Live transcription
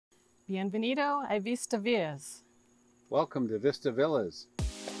Bienvenido a Vista Villas. Welcome to Vista Villas.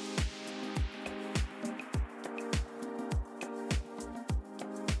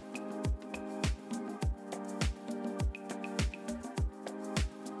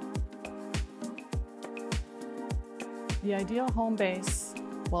 The ideal home base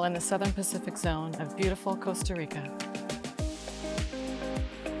while in the southern Pacific zone of beautiful Costa Rica.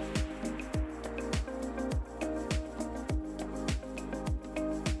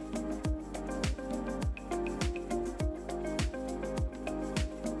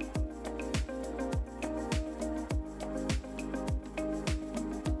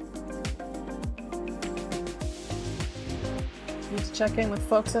 Need to check in with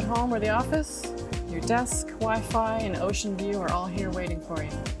folks at home or the office? Your desk, Wi-Fi, and ocean view are all here waiting for you.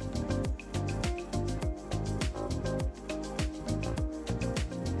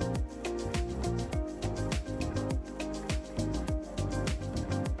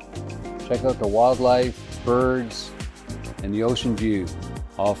 Check out the wildlife, birds, and the ocean view,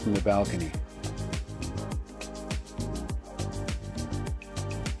 all from the balcony.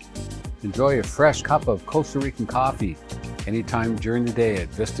 Enjoy a fresh cup of Costa Rican coffee anytime during the day at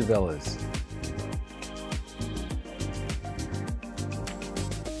Vista Villas.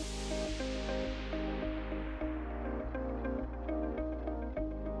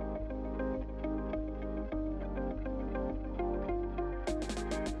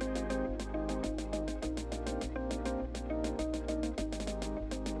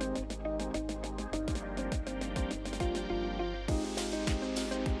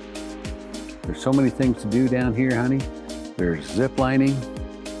 There's so many things to do down here, honey. There's zip lining,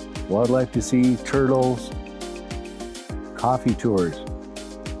 wildlife to see, turtles, coffee tours,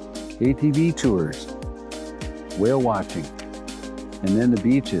 ATV tours, whale watching, and then the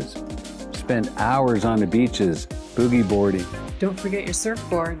beaches. Spend hours on the beaches, boogie boarding. Don't forget your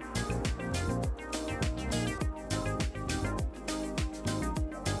surfboard.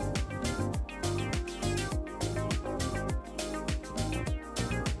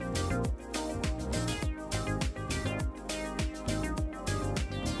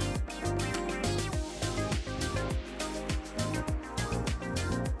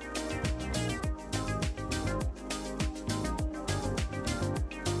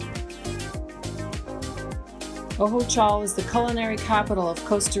 Ojochal is the culinary capital of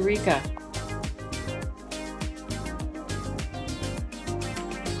Costa Rica.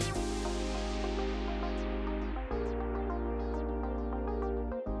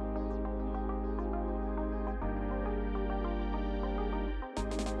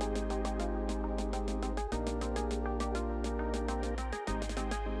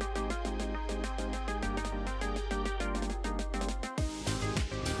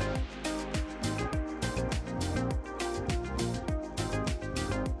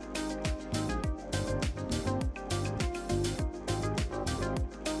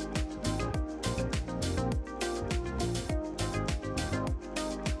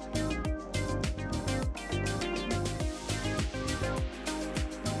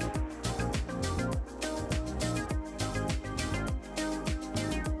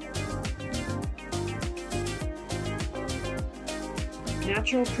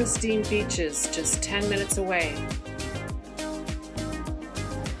 Natural, pristine beaches just 10 minutes away.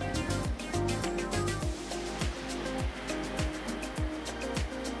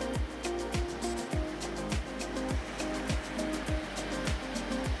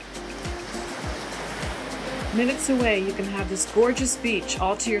 Minutes away, you can have this gorgeous beach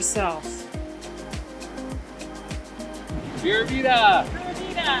all to yourself. Pura vida! Pura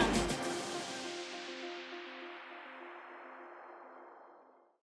vida!